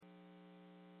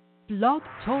Blog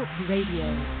Talk Radio.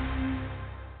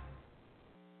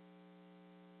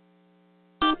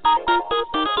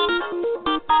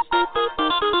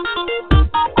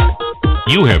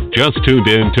 You have just tuned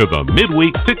in to the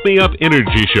Midweek Pick Me Up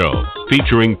Energy Show,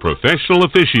 featuring professional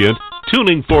officiant,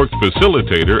 tuning fork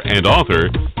facilitator, and author,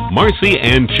 Marcy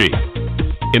Ann Cheek.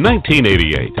 In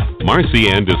 1988, Marcy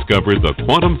Ann discovered the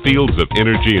quantum fields of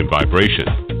energy and vibration,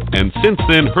 and since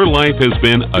then her life has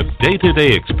been a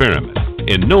day-to-day experiment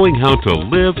in knowing how to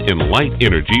live in light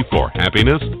energy for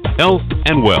happiness, health,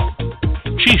 and wealth.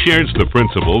 She shares the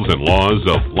principles and laws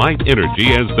of light energy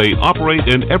as they operate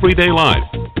in everyday life.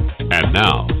 And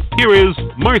now, here is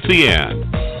Marcy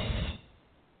Ann.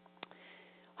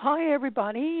 Hi,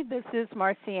 everybody. This is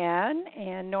Marcy Ann,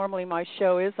 and normally my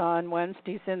show is on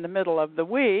Wednesdays in the middle of the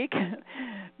week,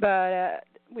 but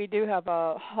we do have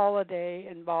a holiday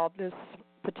involved this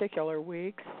particular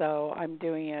week, so I'm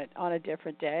doing it on a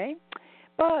different day.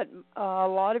 But a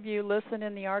lot of you listen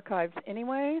in the archives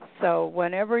anyway, so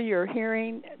whenever you're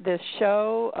hearing this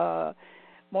show,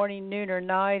 morning, noon, or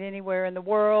night, anywhere in the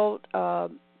world,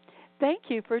 thank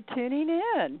you for tuning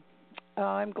in.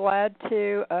 I'm glad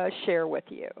to share with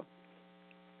you.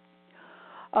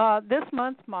 This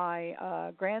month,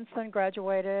 my grandson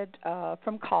graduated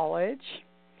from college,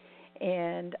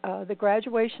 and the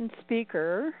graduation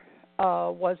speaker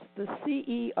was the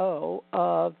CEO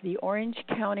of the Orange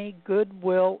County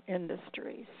Goodwill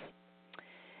Industries.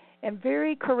 And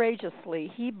very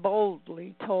courageously, he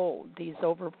boldly told these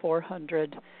over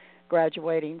 400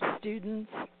 graduating students,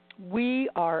 we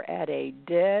are at a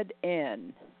dead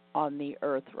end on the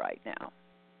earth right now.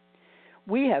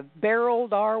 We have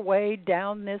barreled our way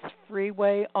down this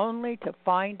freeway only to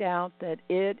find out that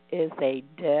it is a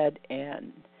dead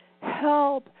end.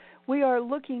 Help! We are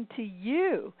looking to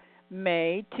you,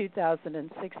 May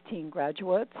 2016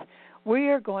 graduates. We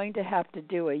are going to have to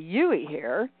do a UE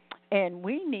here, and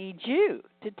we need you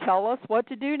to tell us what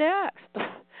to do next.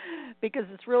 Because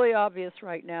it's really obvious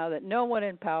right now that no one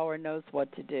in power knows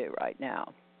what to do right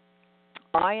now.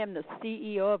 I am the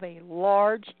CEO of a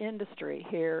large industry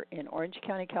here in Orange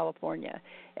County, California,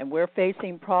 and we're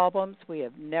facing problems we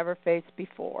have never faced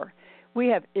before. We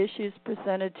have issues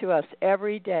presented to us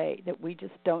every day that we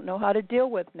just don't know how to deal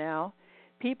with now.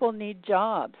 People need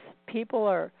jobs. People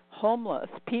are homeless.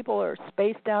 People are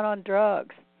spaced out on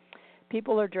drugs.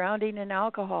 People are drowning in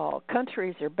alcohol.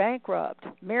 Countries are bankrupt.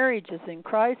 Marriage is in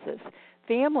crisis.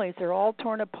 Families are all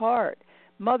torn apart.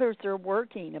 Mothers are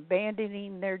working,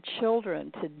 abandoning their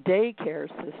children to daycare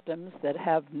systems that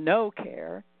have no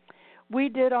care. We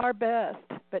did our best,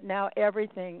 but now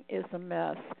everything is a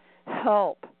mess.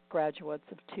 Help,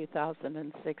 graduates of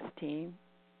 2016.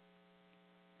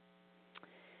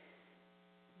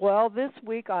 Well, this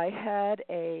week I had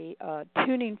a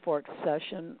tuning fork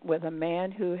session with a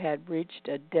man who had reached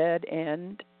a dead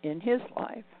end in his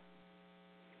life.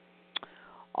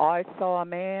 I saw a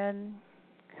man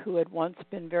who had once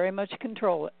been very much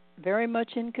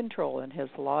in control in his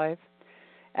life,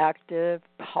 active,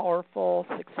 powerful,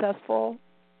 successful.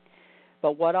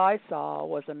 But what I saw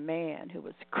was a man who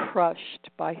was crushed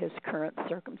by his current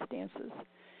circumstances,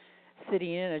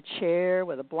 sitting in a chair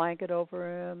with a blanket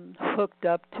over him, hooked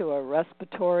up to a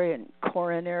respiratory and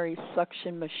coronary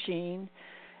suction machine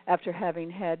after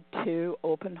having had 2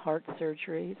 open heart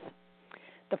surgeries.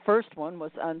 The first one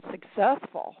was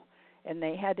unsuccessful, and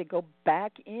they had to go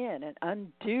back in and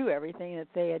undo everything that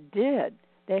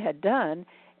they had done,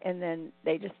 and then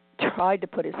they just tried to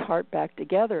put his heart back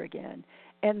together again.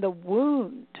 And the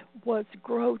wound was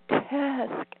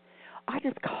grotesque. I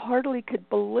just hardly could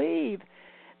believe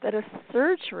that a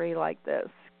surgery like this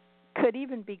could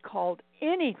even be called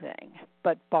anything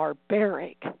but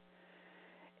barbaric.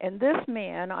 And this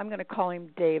man, I'm going to call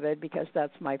him David because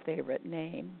that's my favorite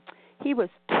name, he was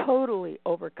totally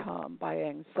overcome by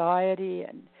anxiety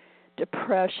and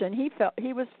depression.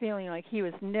 He was feeling like he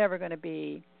was never going to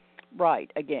be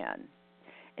right again.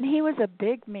 And he was a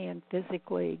big man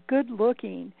physically, good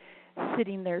looking,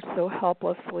 sitting there so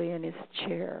helplessly in his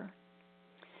chair.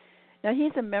 Now,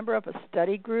 he's a member of a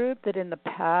study group that in the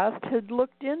past had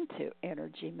looked into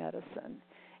energy medicine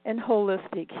and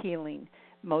holistic healing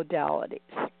modalities,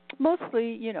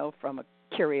 mostly, from a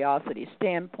curiosity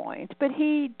standpoint, but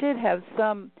he did have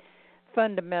some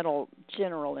fundamental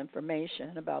general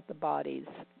information about the body's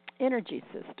energy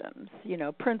systems,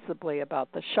 principally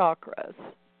about the chakras.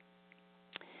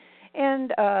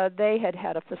 And they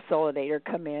had a facilitator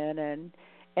come in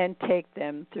and take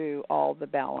them through all the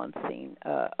balancing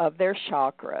of their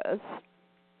chakras.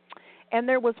 And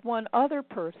there was one other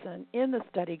person in the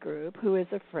study group who is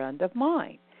a friend of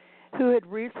mine who had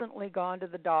recently gone to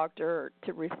the doctor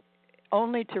to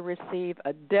only to receive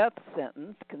a death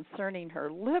sentence concerning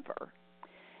her liver.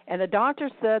 And the doctor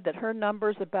said that her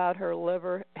numbers about her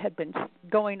liver had been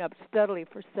going up steadily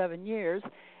for 7 years,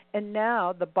 and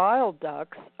now the bile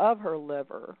ducts of her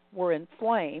liver were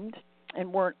inflamed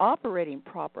and weren't operating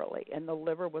properly, and the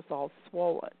liver was all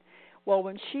swollen. Well,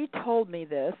 when she told me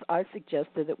this, I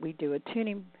suggested that we do a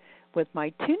tuning with my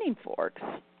tuning forks,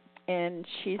 and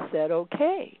she said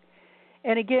okay.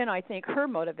 And again, I think her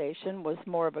motivation was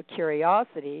more of a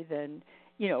curiosity than,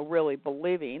 really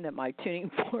believing that my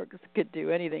tuning forks could do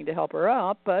anything to help her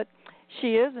out. But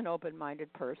she is an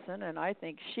open-minded person, and I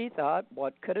think she thought,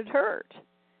 what could it hurt?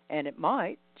 And it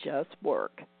might just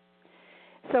work.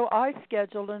 So I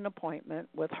scheduled an appointment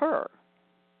with her.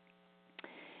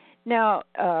 Now,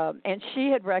 and she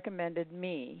had recommended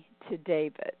me to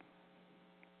David.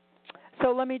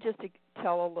 So let me just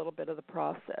tell a little bit of the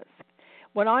process.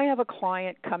 When I have a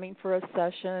client coming for a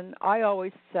session, I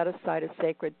always set aside a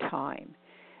sacred time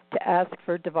to ask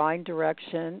for divine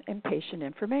direction and patient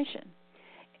information.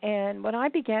 And when I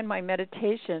began my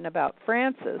meditation about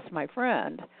Frances, my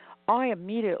friend, I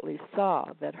immediately saw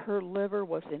that her liver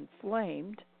was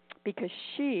inflamed because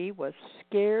she was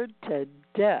scared to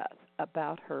death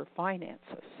about her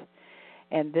finances.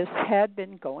 And this had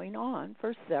been going on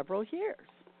for several years.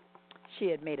 She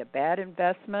had made a bad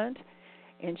investment,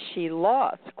 and she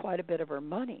lost quite a bit of her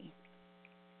money.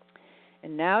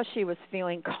 And now she was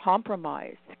feeling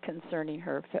compromised concerning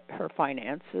her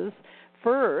finances.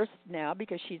 First, now,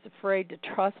 because she's afraid to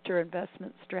trust her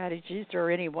investment strategies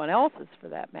or anyone else's for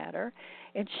that matter.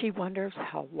 And she wonders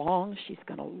how long she's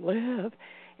going to live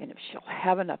and if she'll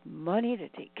have enough money to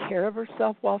take care of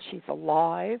herself while she's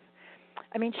alive.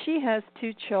 I mean, she has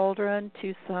 2 children,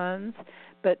 2 sons,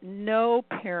 but no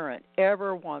parent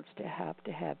ever wants to have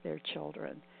their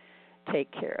children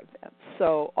take care of them.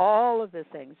 So all of this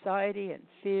anxiety and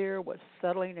fear was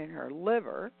settling in her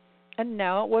liver, and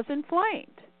now it was inflamed.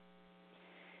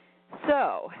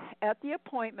 So at the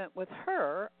appointment with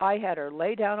her, I had her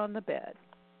lay down on the bed,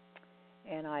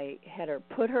 and I had her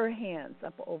put her hands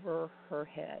up over her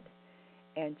head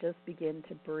and just begin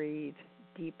to breathe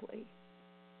deeply.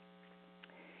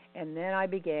 And then I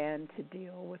began to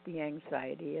deal with the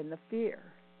anxiety and the fear.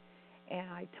 And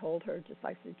I told her,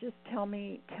 I said, just tell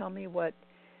me what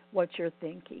you're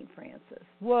thinking, Frances.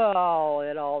 Well,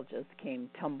 it all just came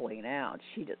tumbling out.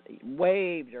 She just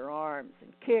waved her arms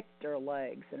and kicked her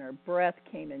legs, and her breath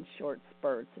came in short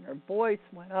spurts, and her voice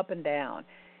went up and down.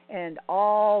 And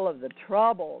all of the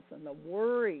troubles and the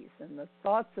worries and the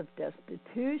thoughts of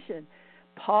destitution,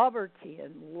 poverty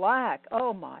and lack,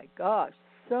 oh my gosh,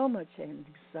 so much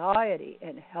anxiety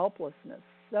and helplessness,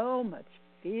 so much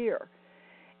fear.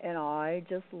 And I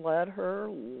just let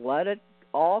it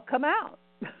all come out.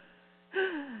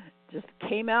 Just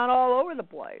came out all over the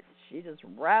place. She just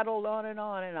rattled on, and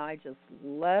I just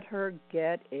let her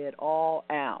get it all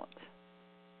out.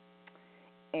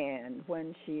 And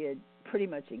when she had pretty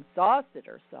much exhausted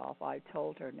herself, I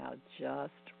told her, now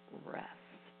just rest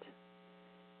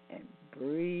and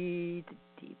breathe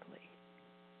deeply.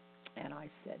 And I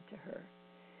said to her,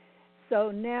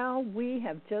 so now we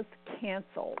have just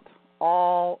canceled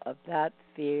all of that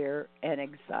fear and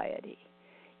anxiety.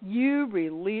 You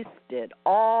released it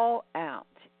all out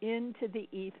into the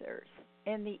ethers,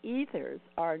 and the ethers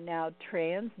are now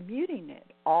transmuting it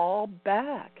all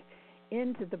back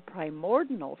into the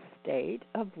primordial state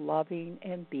of loving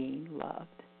and being loved.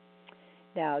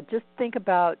 Now, just think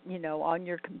about, on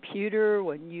your computer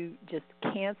when you just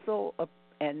cancel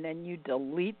and then you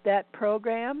delete that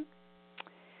program.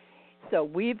 So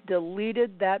we've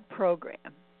deleted that program.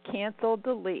 Cancel,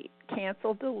 delete,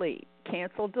 cancel, delete,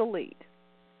 cancel, delete.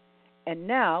 And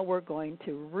now we're going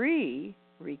to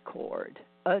re-record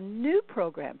a new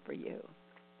program for you.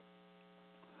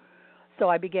 So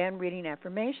I began reading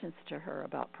affirmations to her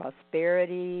about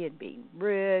prosperity and being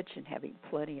rich and having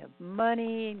plenty of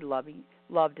money,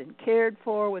 loved and cared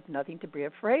for with nothing to be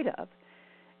afraid of.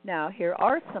 Now, here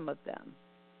are some of them.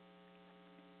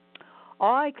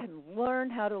 I can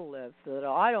learn how to live so that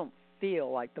I don't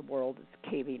feel like the world is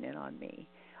caving in on me.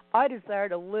 I desire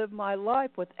to live my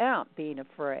life without being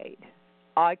afraid.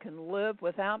 I can live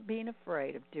without being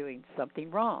afraid of doing something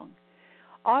wrong.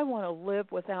 I want to live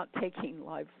without taking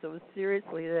life so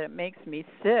seriously that it makes me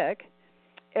sick.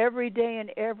 Every day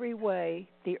in every way,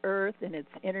 the earth and its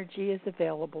energy is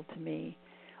available to me.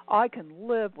 I can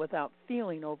live without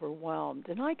feeling overwhelmed,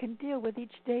 and I can deal with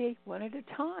each day one at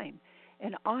a time.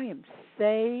 And I am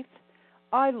safe.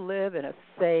 I live in a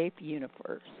safe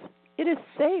universe. It is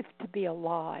safe to be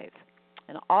alive,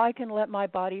 and I can let my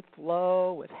body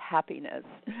flow with happiness.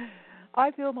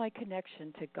 I feel my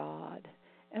connection to God.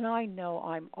 And I know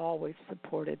I'm always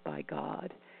supported by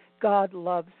God. God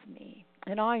loves me,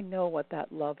 and I know what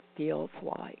that love feels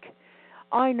like.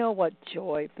 I know what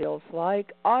joy feels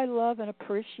like. I love and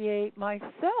appreciate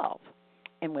myself.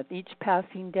 And with each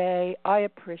passing day, I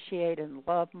appreciate and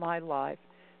love my life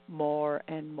more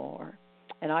and more.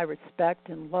 And I respect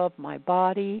and love my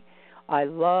body. I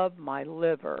love my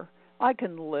liver. I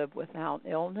can live without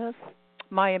illness.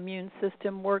 My immune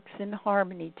system works in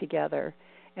harmony together,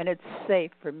 and it's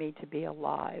safe for me to be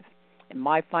alive. And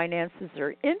my finances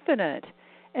are infinite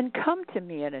and come to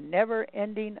me in a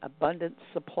never-ending abundant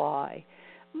supply.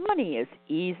 Money is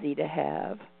easy to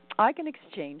have. I can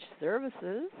exchange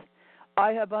services.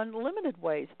 I have unlimited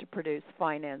ways to produce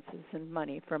finances and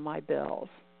money for my bills.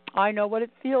 I know what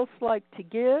it feels like to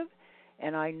give,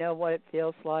 and I know what it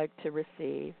feels like to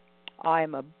receive. I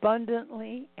am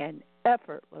abundantly and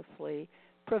effortlessly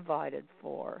provided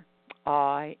for.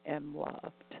 I am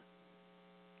loved.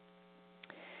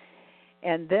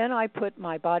 And then I put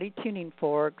my body tuning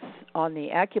forks on the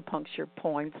acupuncture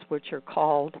points, which are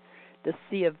called the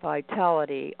Sea of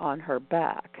Vitality, on her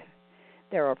back.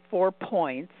 There are 4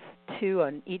 points, 2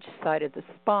 on each side of the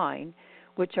spine,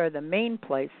 which are the main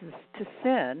places to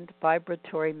send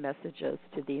vibratory messages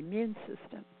to the immune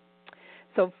system.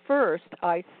 So first,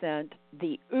 I sent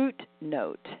the oot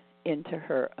note into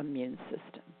her immune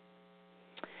system.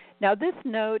 Now, this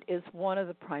note is one of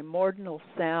the primordial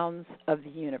sounds of the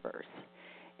universe.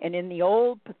 And in the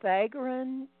old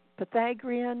Pythagorean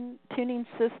tuning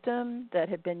system that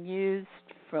had been used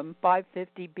from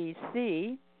 550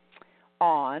 BC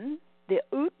on, the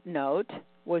oot note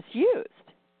was used.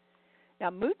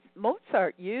 Now,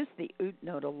 Mozart used the oot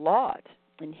note a lot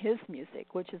in his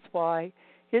music, which is why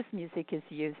his music is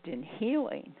used in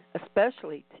healing,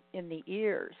 especially in the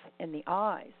ears and the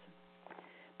eyes.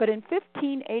 But in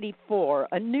 1584,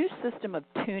 a new system of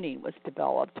tuning was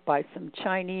developed by some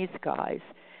Chinese guys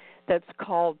that's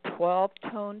called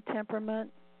 12-tone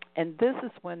temperament, and this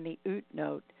is when the oot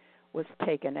note was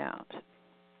taken out.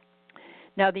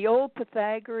 Now, the old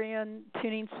Pythagorean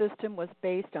tuning system was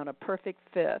based on a perfect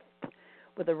fifth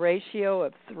with a ratio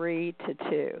of 3 to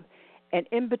 2, and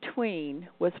in between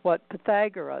was what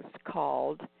Pythagoras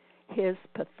called his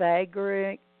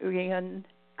Pythagorean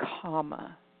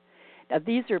comma. Now,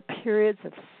 these are periods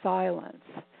of silence,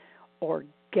 or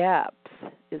gaps,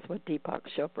 is what Deepak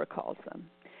Chopra calls them,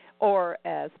 or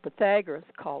as Pythagoras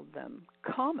called them,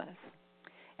 commas.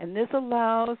 And this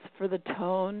allows for the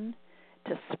tone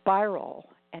to spiral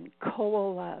and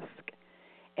coalesce.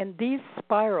 And these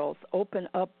spirals open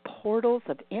up portals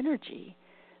of energy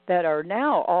that are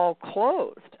now all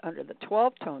closed under the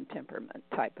 12-tone temperament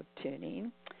type of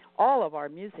tuning. All of our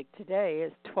music today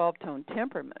is 12-tone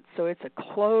temperament, so it's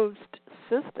a closed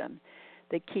system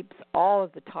that keeps all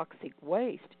of the toxic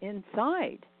waste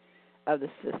inside of the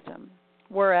system.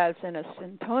 Whereas in a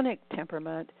syntonic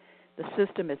temperament, the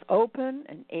system is open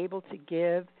and able to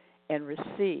give and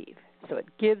receive. So it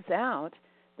gives out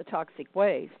the toxic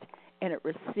waste, and it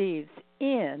receives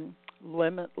in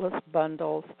limitless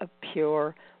bundles of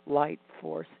pure light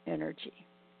force energy.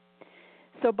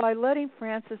 So by letting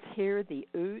Frances hear the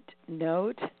oot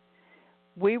note,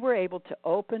 we were able to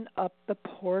open up the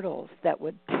portals that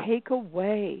would take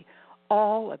away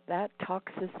all of that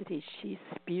toxicity she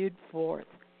spewed forth,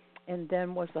 and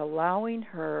then was allowing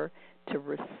her to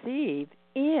receive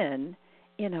in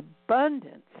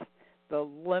abundance the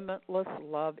limitless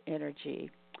love energy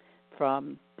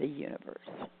from the universe.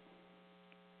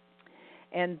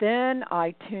 And then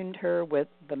I tuned her with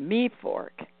the mi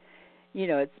fork. You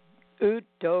know, it's oot,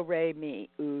 do, re, mi,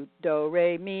 oot, do,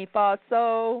 re, mi, fa,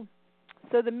 so.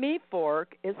 So the mi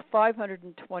fork is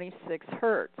 526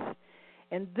 hertz.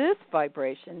 And this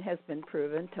vibration has been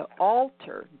proven to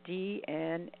alter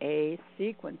DNA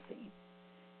sequencing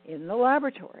in the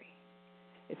laboratory.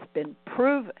 It's been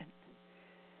proven.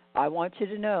 I want you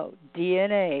to know,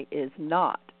 DNA is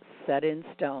not set in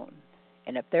stone.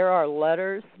 And if there are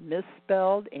letters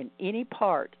misspelled in any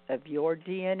part of your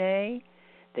DNA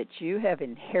that you have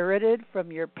inherited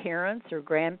from your parents or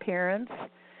grandparents,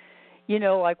 you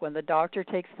know, like when the doctor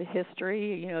takes the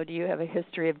history, you know, do you have a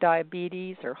history of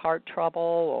diabetes or heart trouble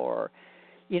or,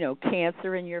 you know,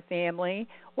 cancer in your family?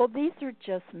 Well, these are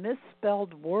just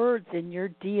misspelled words in your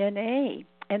DNA,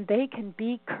 and they can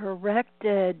be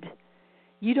corrected.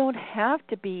 You don't have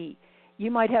to be,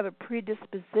 you might have a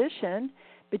predisposition,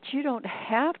 but you don't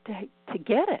have to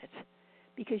get it,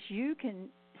 because you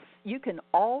can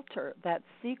alter that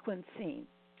sequencing.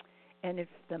 And it's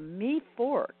the mi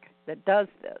fork that does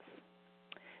this.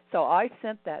 So I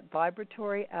sent that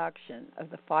vibratory action of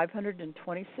the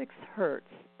 526 hertz,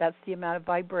 that's the amount of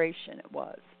vibration it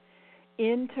was,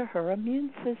 into her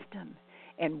immune system,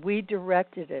 and we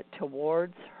directed it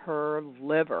towards her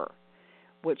liver,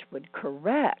 which would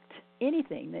correct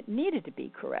anything that needed to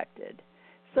be corrected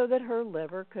so that her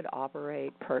liver could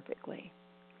operate perfectly.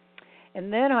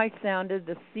 And then I sounded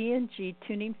the C and G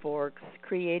tuning forks,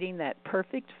 creating that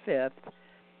perfect fifth,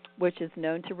 which is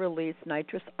known to release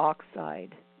nitrous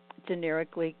oxide,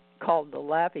 generically called the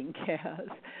laughing gas,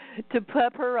 to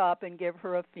pep her up and give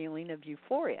her a feeling of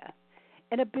euphoria.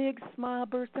 And a big smile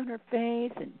burst on her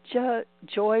face, and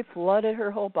joy flooded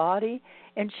her whole body,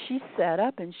 and she sat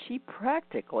up and she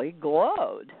practically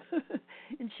glowed.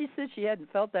 And she said she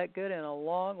hadn't felt that good in a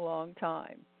long, long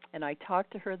time. And I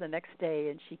talked to her the next day,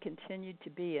 and she continued to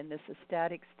be in this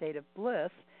ecstatic state of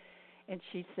bliss. And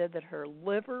she said that her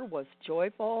liver was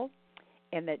joyful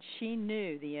and that she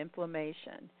knew the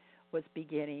inflammation was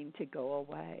beginning to go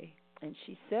away. And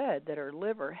she said that her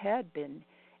liver had been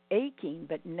aching,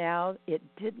 but now it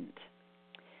didn't.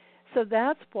 So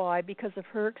that's why, because of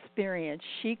her experience,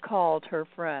 she called her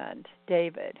friend,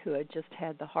 David, who had just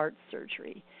had the heart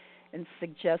surgery, and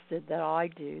suggested that I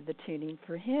do the tuning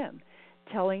for him,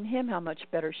 telling him how much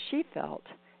better she felt.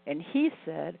 And he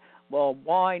said, well,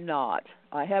 why not?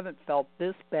 I haven't felt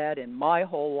this bad in my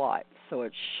whole life, so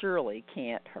it surely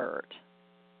can't hurt.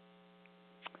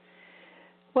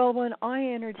 Well, when I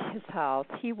entered his house,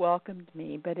 he welcomed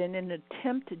me, but in an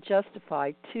attempt to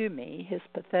justify to me his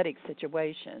pathetic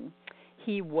situation,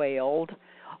 he wailed,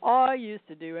 I used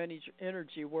to do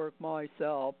energy work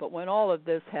myself, but when all of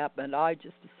this happened, I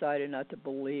just decided not to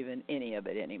believe in any of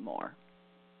it anymore.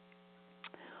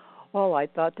 Well, I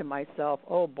thought to myself,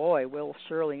 oh boy, we'll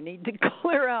surely need to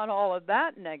clear out all of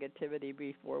that negativity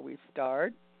before we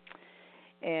start.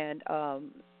 And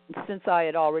since I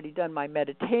had already done my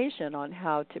meditation on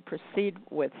how to proceed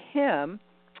with him,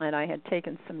 and I had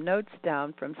taken some notes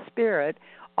down from Spirit,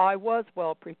 I was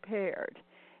well prepared,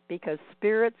 because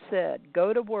Spirit said,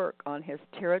 go to work on his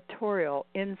territorial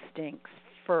instincts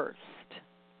first.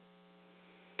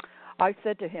 I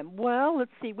said to him, well, let's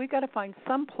see, we've got to find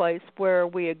some place where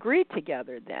we agree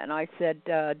together then. I said,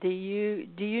 do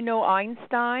you know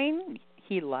Einstein?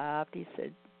 He laughed. He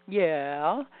said,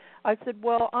 yeah. I said,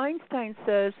 well, Einstein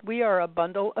says we are a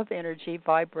bundle of energy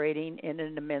vibrating in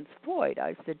an immense void.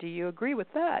 I said, do you agree with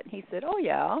that? He said, oh,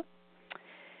 yeah.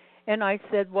 And I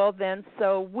said, well, then,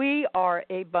 so we are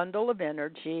a bundle of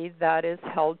energy that is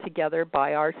held together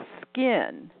by our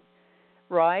skin,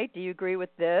 right? Do you agree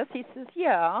with this? He says,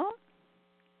 yeah.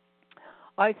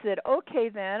 I said, okay,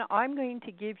 then, I'm going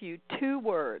to give you 2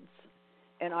 words,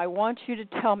 and I want you to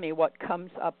tell me what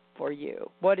comes up for you.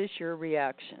 What is your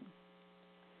reaction?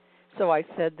 So I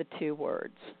said the 2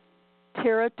 words,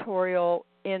 territorial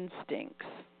instincts.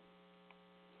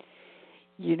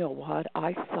 You know what?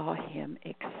 I saw him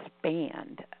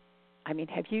expand. I mean,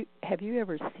 have you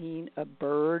ever seen a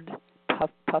bird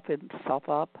puff himself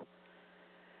up?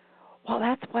 Well,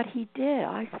 that's what he did.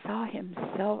 I saw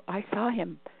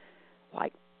him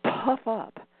like puff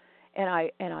up, and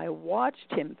I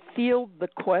watched him field the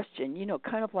question. You know,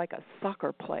 kind of like a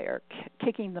soccer player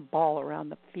kicking the ball around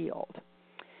the field.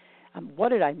 What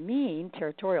did I mean,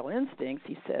 territorial instincts?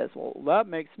 He says, well, that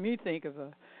makes me think of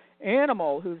an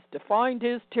animal who's defined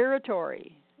his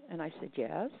territory. And I said,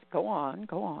 yes, go on.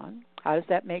 How does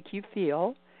that make you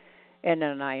feel? And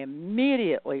then I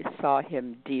immediately saw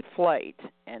him deflate,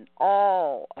 and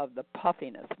all of the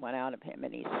puffiness went out of him,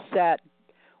 and he sat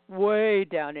way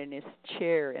down in his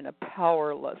chair in a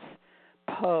powerless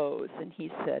pose, and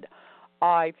he said,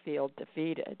 I feel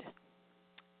defeated.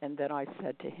 And then I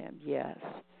said to him, yes,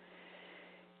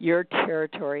 your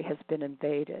territory has been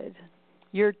invaded.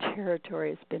 Your territory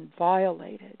has been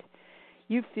violated.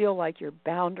 You feel like your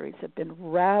boundaries have been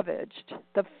ravaged.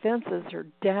 The fences are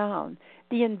down.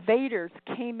 The invaders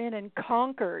came in and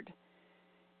conquered.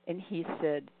 And he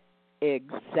said,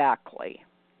 exactly.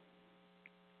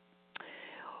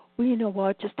 Well, you know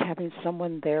what? Just having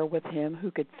someone there with him who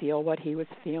could feel what he was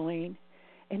feeling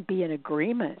and be in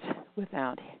agreement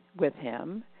with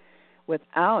him,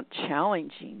 without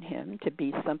challenging him to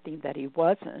be something that he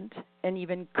wasn't and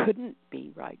even couldn't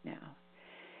be right now.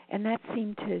 And that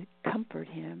seemed to comfort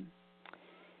him.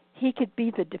 He could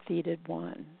be the defeated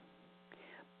one,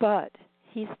 but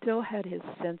he still had his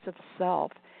sense of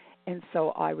self, and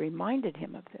so I reminded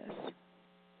him of this.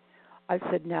 I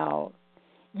said, now,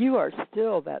 you are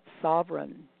still that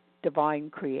sovereign divine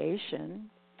creation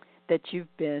that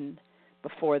you've been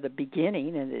before the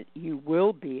beginning and that you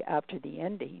will be after the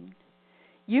ending.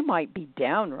 You might be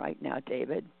down right now,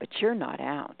 David, but you're not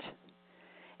out.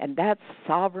 And that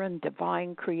sovereign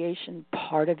divine creation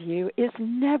part of you is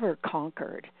never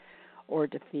conquered or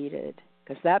defeated,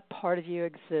 because that part of you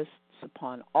exists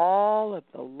upon all of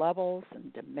the levels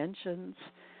and dimensions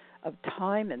of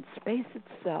time and space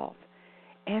itself,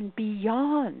 and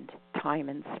beyond time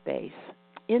and space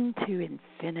into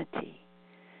infinity.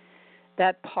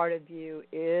 That part of you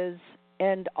is,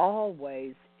 and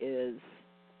always is,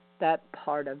 that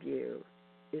part of you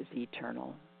is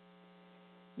eternal.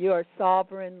 You are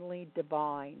sovereignly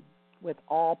divine with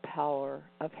all power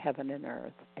of heaven and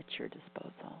earth at your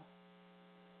disposal.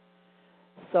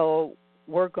 So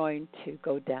we're going to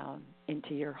go down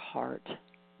into your heart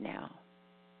now.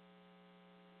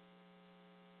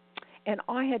 And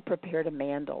I had prepared a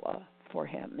mandala for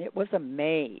him. It was a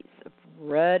maze of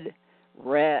red,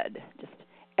 just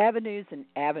avenues and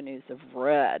avenues of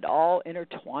red, all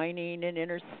intertwining and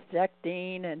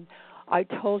intersecting. And I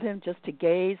told him just to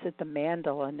gaze at the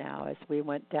mandala now as we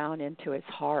went down into his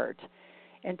heart,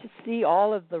 and to see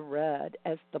all of the red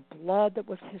as the blood that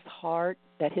was his heart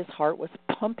was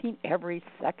pumping every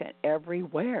second,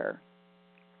 everywhere.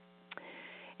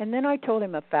 And then I told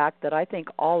him a fact that I think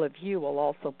all of you will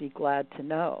also be glad to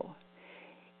know.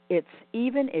 It's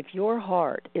even if your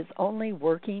heart is only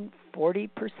working 40%,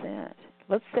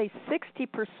 let's say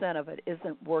 60% of it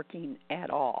isn't working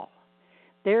at all,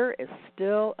 there is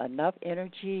still enough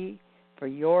energy for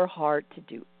your heart to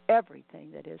do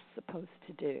everything that it's supposed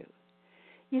to do.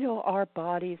 You know, our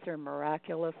bodies are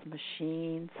miraculous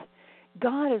machines.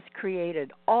 God has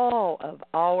created all of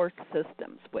our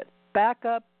systems with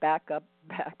backup.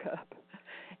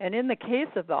 And in the case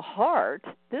of the heart,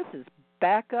 this is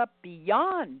backup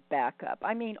beyond backup.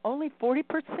 I mean, only 40%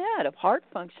 of heart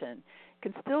function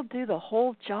can still do the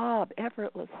whole job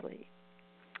effortlessly.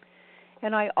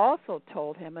 And I also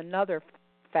told him another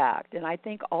fact, and I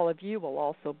think all of you will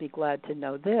also be glad to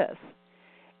know this.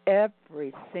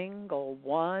 Every single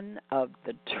one of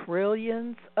the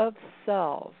trillions of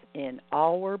cells in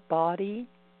our body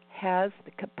has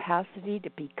the capacity to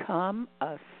become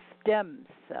a stem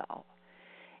cell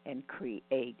and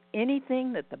create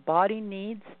anything that the body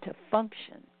needs to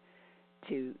function,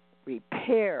 to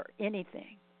repair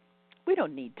anything. We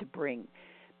don't need to bring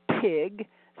pig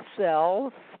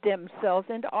cells, stem cells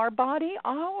into our body.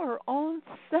 Our own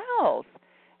cells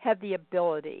have the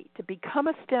ability to become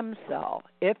a stem cell,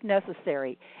 if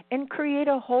necessary, and create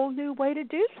a whole new way to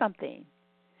do something.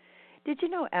 Did you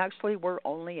know actually we're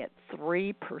only at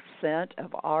 3%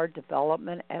 of our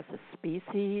development as a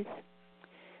species?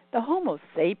 The Homo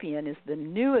sapien is the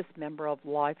newest member of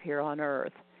life here on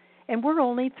Earth, and we're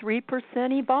only 3%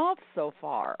 evolved so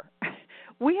far.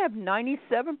 We have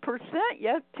 97%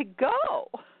 yet to go.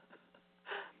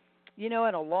 You know,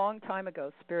 and a long time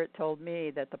ago, Spirit told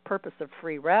me that the purpose of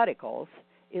free radicals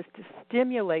is to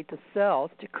stimulate the cells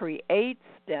to create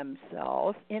stem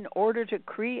cells in order to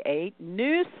create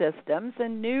new systems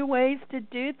and new ways to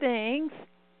do things.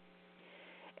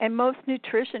 And most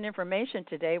nutrition information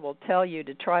today will tell you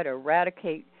to try to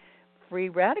eradicate free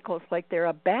radicals like they're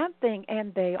a bad thing,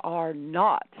 and they are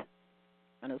not.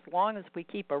 And as long as we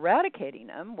keep eradicating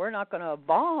them, we're not going to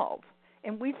evolve.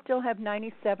 And we still have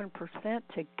 97%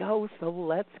 to go, so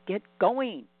let's get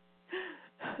going.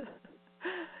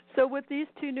 So with these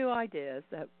two new ideas,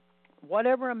 that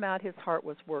whatever amount his heart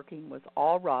was working was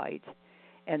all right,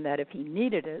 and that if he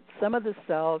needed it, some of the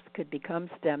cells could become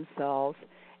stem cells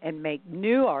and make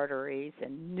new arteries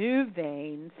and new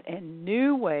veins and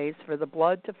new ways for the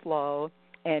blood to flow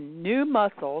and new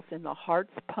muscles in the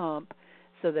heart's pump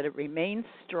so that it remains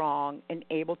strong and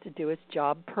able to do its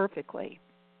job perfectly.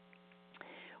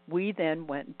 We then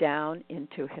went down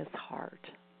into his heart.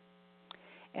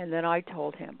 And then I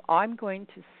told him, I'm going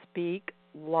to speak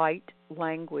light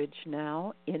language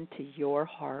now into your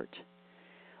heart.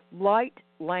 Light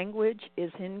language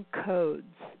is in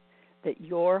codes that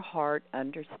your heart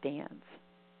understands.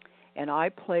 And I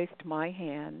placed my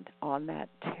hand on that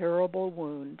terrible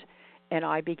wound, and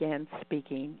I began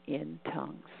speaking in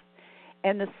tongues.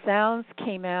 And the sounds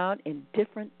came out in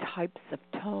different types of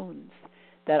tones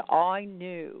that I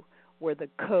knew were the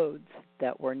codes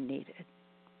that were needed.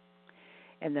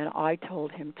 And then I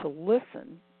told him to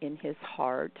listen in his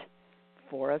heart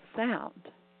for a sound.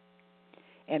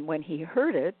 And when he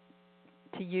heard it,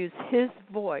 to use his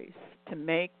voice to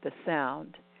make the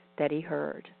sound that he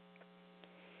heard.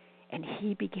 And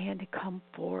he began to come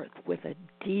forth with a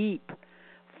deep,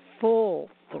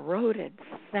 full-throated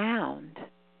sound.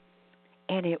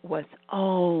 And it was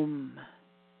Om.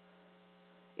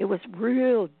 It was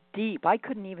real deep. I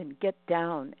couldn't even get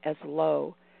down as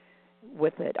low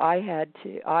with it.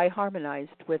 I harmonized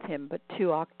with him, but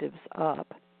 2 octaves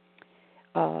up.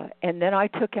 And then I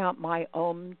took out my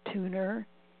Om tuner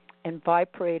and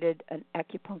vibrated an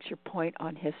acupuncture point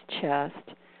on his chest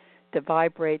to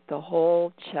vibrate the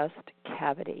whole chest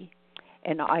cavity.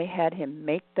 And I had him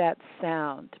make that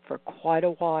sound for quite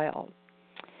a while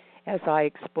as I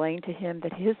explained to him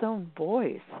that his own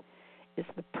voice is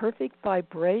the perfect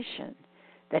vibration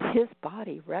that his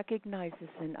body recognizes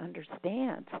and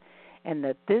understands, and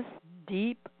that this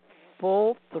deep,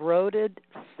 full-throated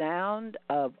sound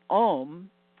of Om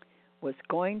was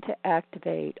going to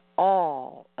activate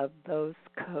all of those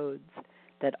codes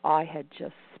that I had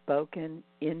just spoken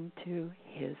into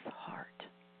his heart.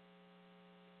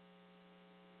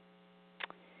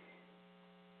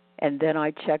 And then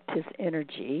I checked his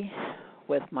energy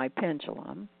with my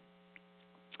pendulum.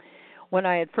 When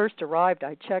I had first arrived,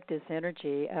 I checked his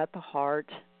energy at the heart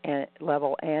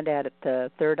level and at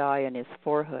the third eye in his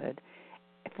forehead,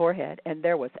 and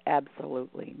there was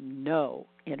absolutely no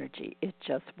energy. It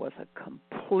just was a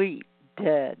complete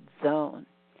dead zone.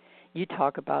 You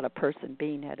talk about a person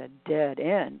being at a dead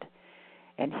end,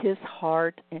 and his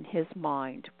heart and his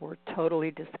mind were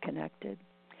totally disconnected.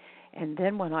 And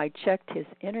then when I checked his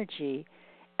energy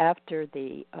after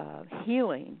the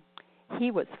healing, he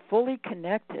was fully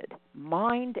connected,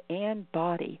 mind and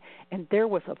body, and there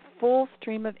was a full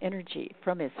stream of energy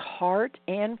from his heart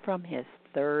and from his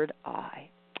third eye.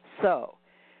 So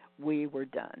we were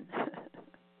done.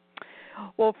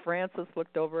 Well, Frances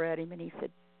looked over at him and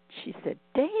she said,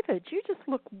 "David, you just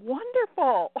look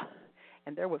wonderful."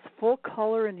 And there was full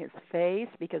color in his face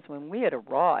because when we had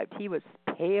arrived, he was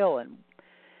pale and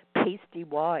pasty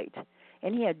white.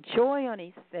 And he had joy on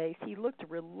his face. He looked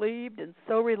relieved and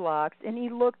so relaxed, and he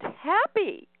looked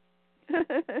happy.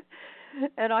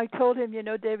 And I told him,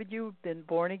 David, you've been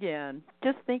born again.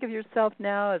 Just think of yourself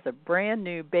now as a brand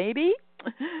new baby.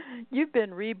 You've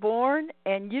been reborn,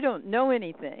 and you don't know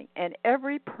anything. And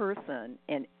every person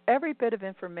and every bit of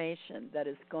information that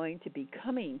is going to be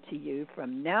coming to you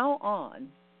from now on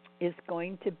is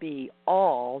going to be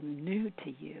all new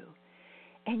to you.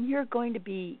 And you're going to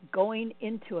be going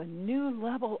into a new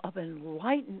level of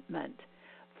enlightenment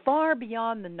far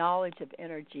beyond the knowledge of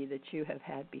energy that you have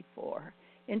had before,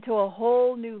 into a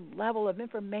whole new level of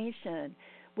information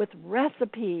with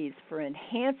recipes for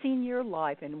enhancing your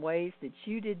life in ways that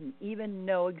you didn't even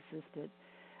know existed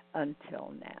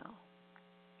until now.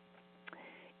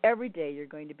 Every day you're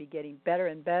going to be getting better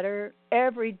and better.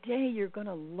 Every day you're going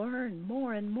to learn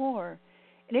more and more.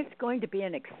 And it's going to be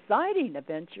an exciting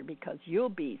adventure because you'll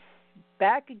be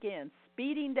back again,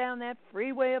 speeding down that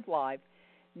freeway of life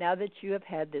now that you have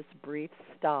had this brief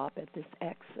stop at this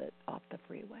exit off the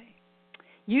freeway.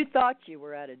 You thought you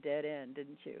were at a dead end,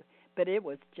 didn't you? But it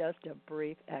was just a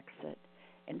brief exit.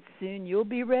 And soon you'll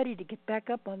be ready to get back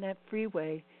up on that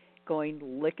freeway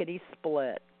going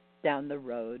lickety-split down the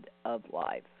road of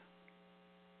life.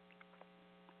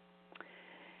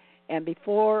 And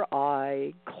before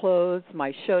I close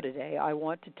my show today, I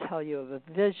want to tell you of a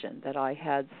vision that I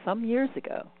had some years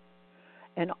ago.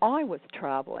 And I was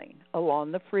traveling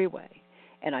along the freeway,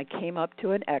 and I came up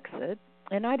to an exit,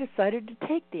 and I decided to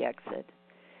take the exit.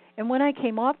 And when I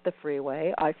came off the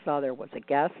freeway, I saw there was a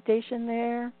gas station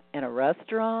there, and a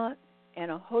restaurant,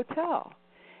 and a hotel.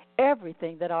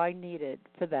 Everything that I needed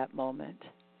for that moment.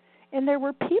 And there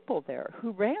were people there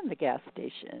who ran the gas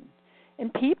station,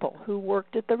 and people who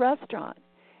worked at the restaurant,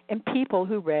 and people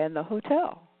who ran the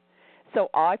hotel. So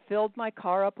I filled my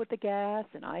car up with the gas,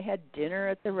 and I had dinner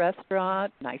at the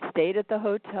restaurant, and I stayed at the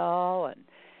hotel, and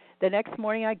the next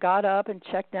morning I got up and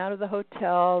checked out of the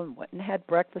hotel and went and had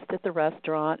breakfast at the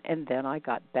restaurant, and then I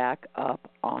got back up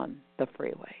on the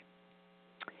freeway.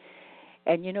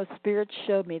 And, Spirit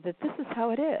showed me that this is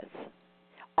how it is.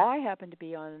 I happen to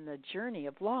be on the journey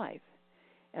of life,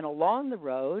 and along the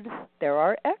road there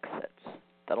are exits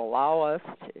that allow us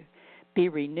to be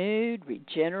renewed,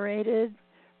 regenerated,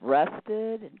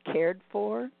 rested, and cared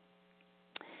for.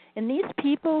 And these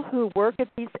people who work at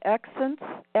these exits,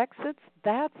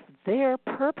 that's their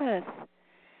purpose.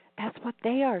 That's what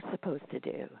they are supposed to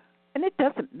do. And it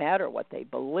doesn't matter what they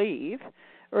believe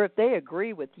or if they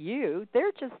agree with you.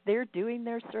 They're just there doing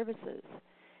their services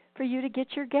for you to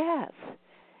get your gas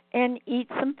and eat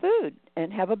some food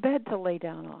and have a bed to lay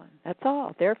down on. That's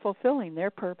all. They're fulfilling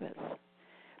their purpose.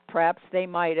 Perhaps they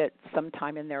might at some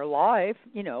time in their life,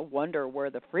 wonder where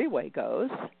the freeway goes,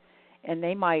 and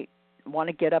they might want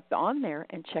to get up on there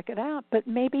and check it out, but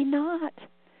maybe not.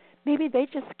 Maybe they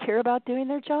just care about doing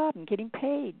their job and getting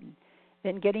paid and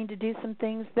then getting to do some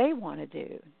things they want to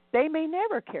do. They may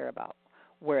never care about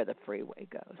where the freeway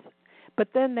goes. But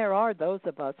then there are those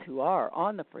of us who are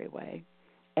on the freeway,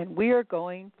 and we are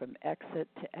going from exit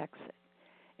to exit.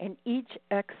 And each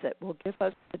exit will give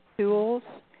us the tools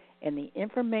and the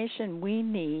information we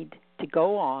need to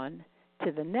go on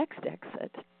to the next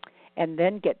exit. and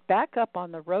then get back up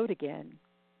on the road again,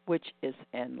 which is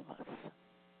endless.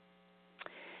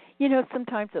 You know,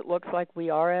 sometimes it looks like we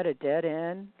are at a dead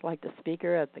end, like the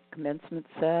speaker at the commencement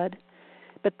said,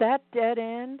 but that dead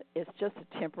end is just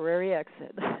a temporary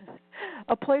exit,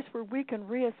 a place where we can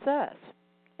reassess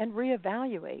and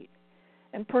reevaluate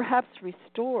and perhaps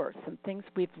restore some things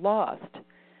we've lost,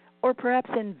 or perhaps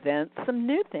invent some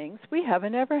new things we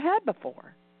haven't ever had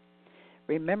before.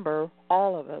 Remember,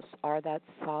 all of us are that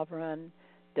sovereign,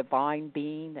 divine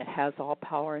being that has all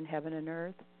power in heaven and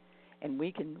earth, and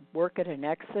we can work at an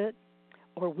exit,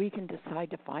 or we can decide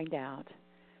to find out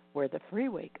where the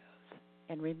freeway goes.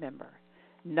 And remember,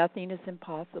 nothing is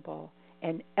impossible,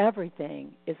 and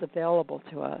everything is available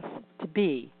to us to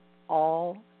be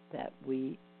all that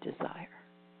we desire.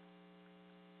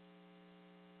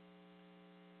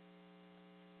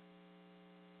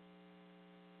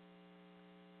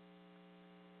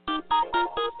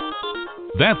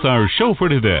 That's our show for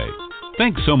today.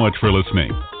 Thanks so much for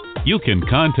listening. You can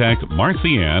contact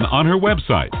Marcy Ann on her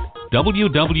website,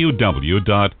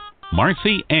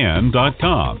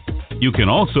 www.marcyann.com. You can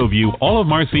also view all of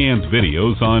Marcy Ann's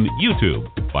videos on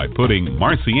YouTube by putting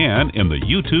Marcy Ann in the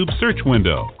YouTube search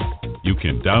window. You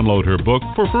can download her book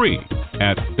for free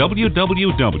at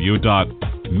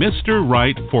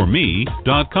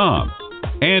www.mrrightforme.com.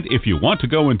 And if you want to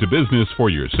go into business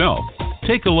for yourself,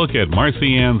 take a look at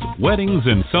Marcy Ann's Weddings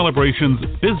and Celebrations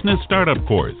Business Startup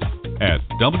Course at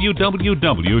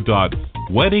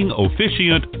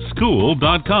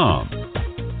www.weddingofficiantschool.com.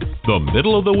 The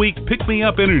Middle of the Week Pick Me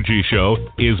Up Energy Show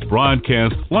is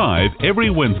broadcast live every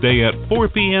Wednesday at 4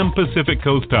 p.m. Pacific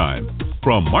Coast Time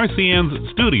from Marcy Ann's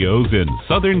studios in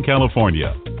Southern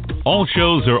California. All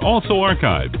shows are also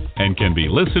archived and can be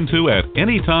listened to at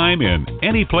any time in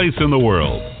any place in the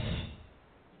world.